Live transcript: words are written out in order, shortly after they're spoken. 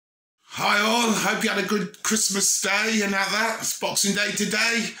Hi all, hope you had a good Christmas day and that. It's Boxing Day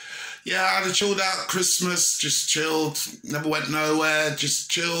today. Yeah, I had a chilled out Christmas, just chilled, never went nowhere,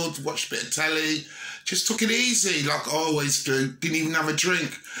 just chilled, watched a bit of telly, just took it easy like I always do, didn't even have a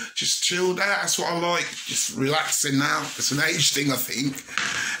drink, just chilled out, that's what I like, just relaxing now, it's an age thing I think.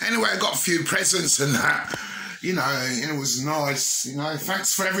 Anyway, I got a few presents and that, you know, and it was nice, you know,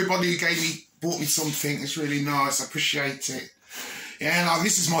 thanks for everybody who bought me something, it's really nice, I appreciate it. Yeah, now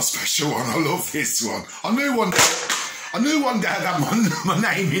this is my special one. I love this one. I knew one day I'd have my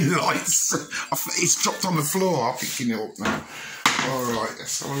name in lights. It's dropped on the floor. I'm picking it up now. All right,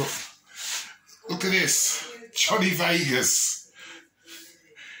 let's have a look. Look at this. Johnny Vegas.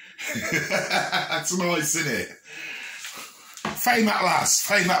 That's nice, isn't it? Fame at last.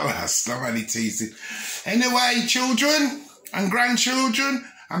 Fame at last. I'm only teasing. Anyway, children and grandchildren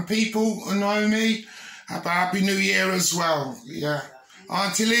and people who know me, have a Happy New Year as well, yeah.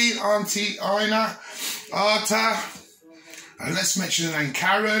 Auntie Lee, Auntie Ina, Arta, and let's mention the name,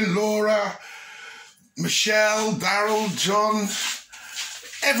 Karen, Laura, Michelle, Daryl, John,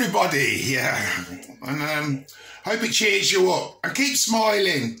 everybody, yeah. And hope it cheers you up. And keep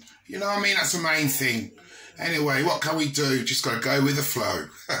smiling, you know what I mean? That's the main thing. Anyway, what can we do? Just got to go with the flow.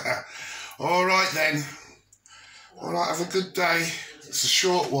 All right then. All right, have a good day. It's a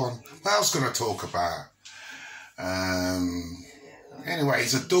short one. What else can I talk about? Anyway,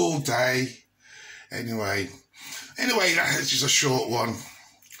 it's a dull day. Anyway, that's just a short one.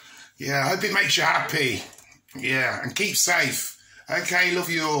 Yeah, I hope it makes you happy. Yeah, and keep safe. Okay, love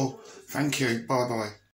you all. Thank you. Bye-bye.